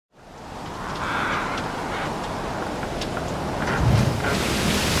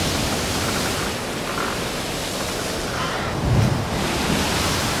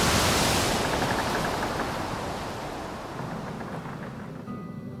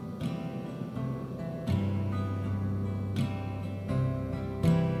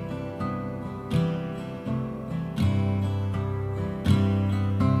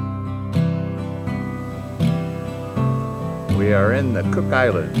We are in the Cook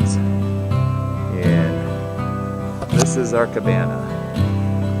Islands, and this is our cabana.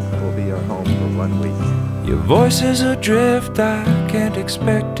 It will be our home for 1 week. Your voice is adrift, I can't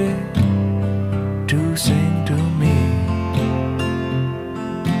expect it to sing to me,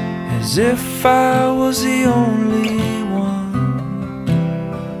 as if I was the only one.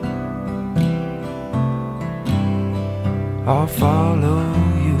 I'll follow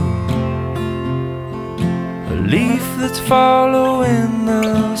you, a leaf that's following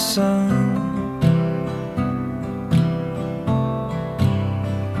the sun.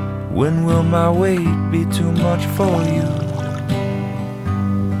 When will my weight be too much for you?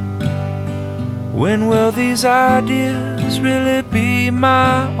 When will these ideas really be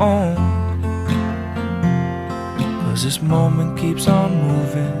my own? 'Cause this moment keeps on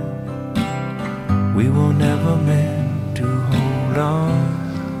moving. We were never meant to hold on.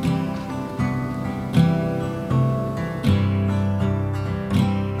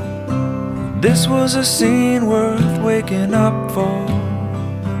 This was a scene worth waking up for.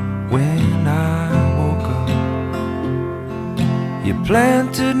 When I woke up, you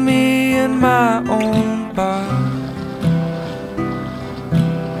planted me in my own part.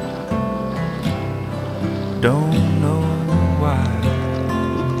 Don't know why,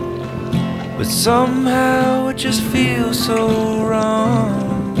 but somehow it just feels so wrong.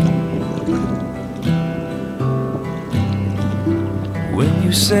 When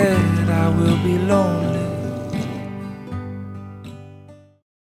you said I will be lonely,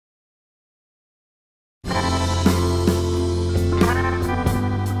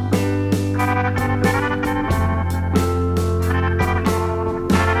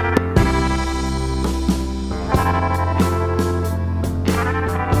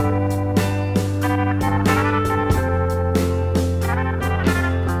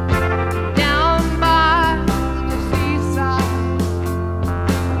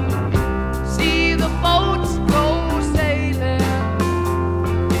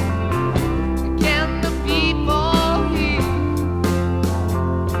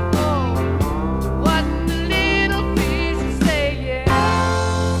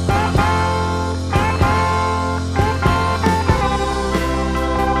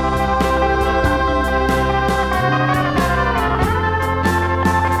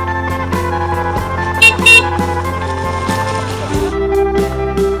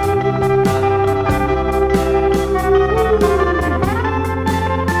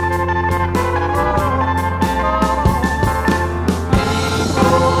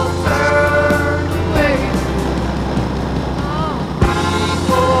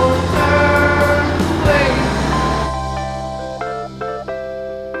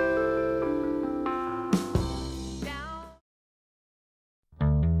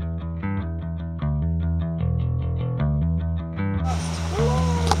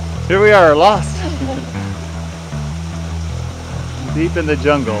 here we are, lost deep in the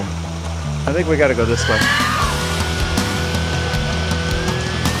jungle. I think we got to go this way.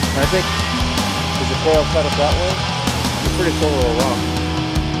 I think, is the trail set up that way? It's pretty full of rock.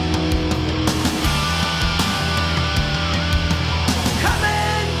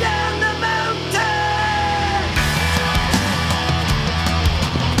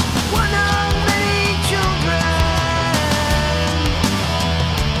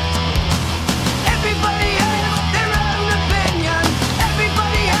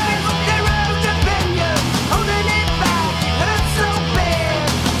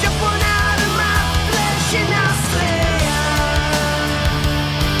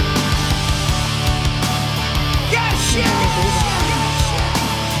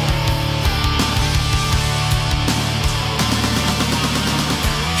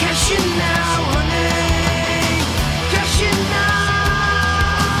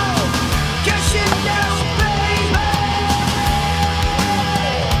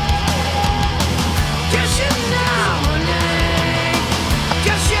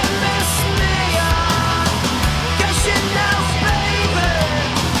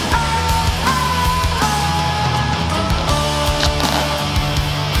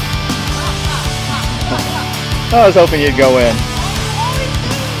 I was hoping you'd go in.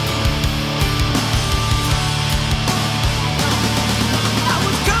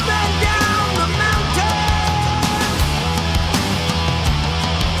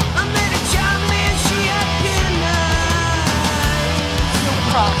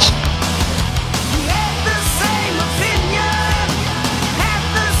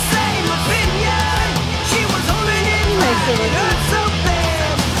 So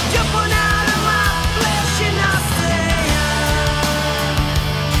bad, jumping out of my flesh, and I say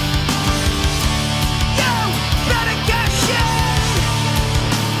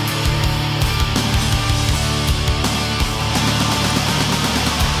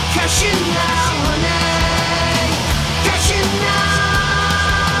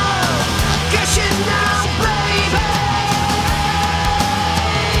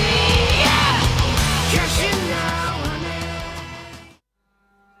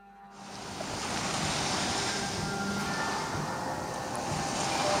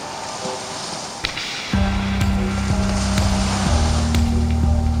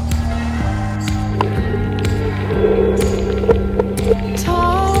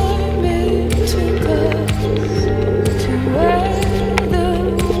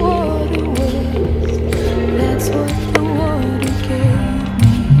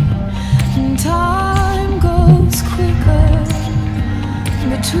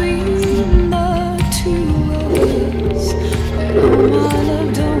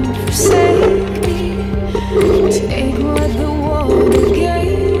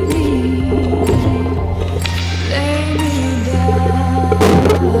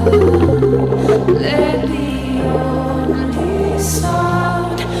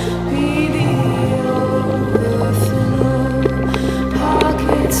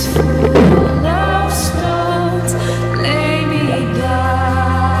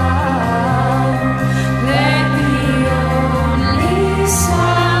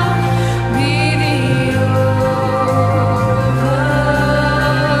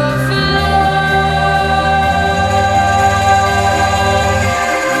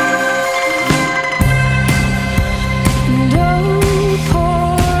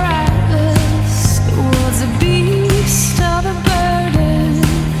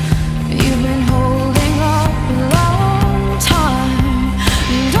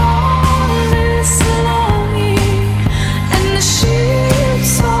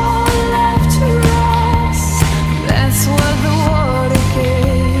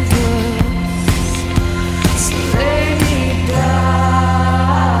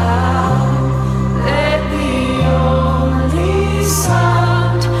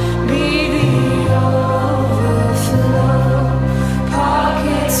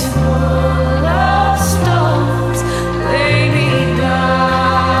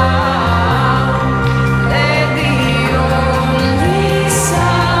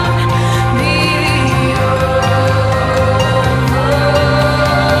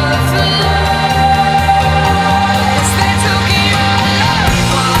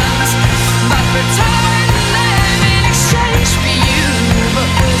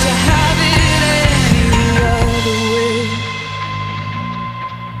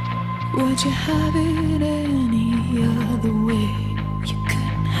Would you have it any other way? You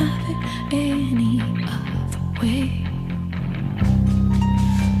couldn't have it any other way.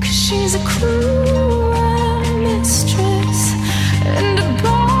 'Cause she's a cruel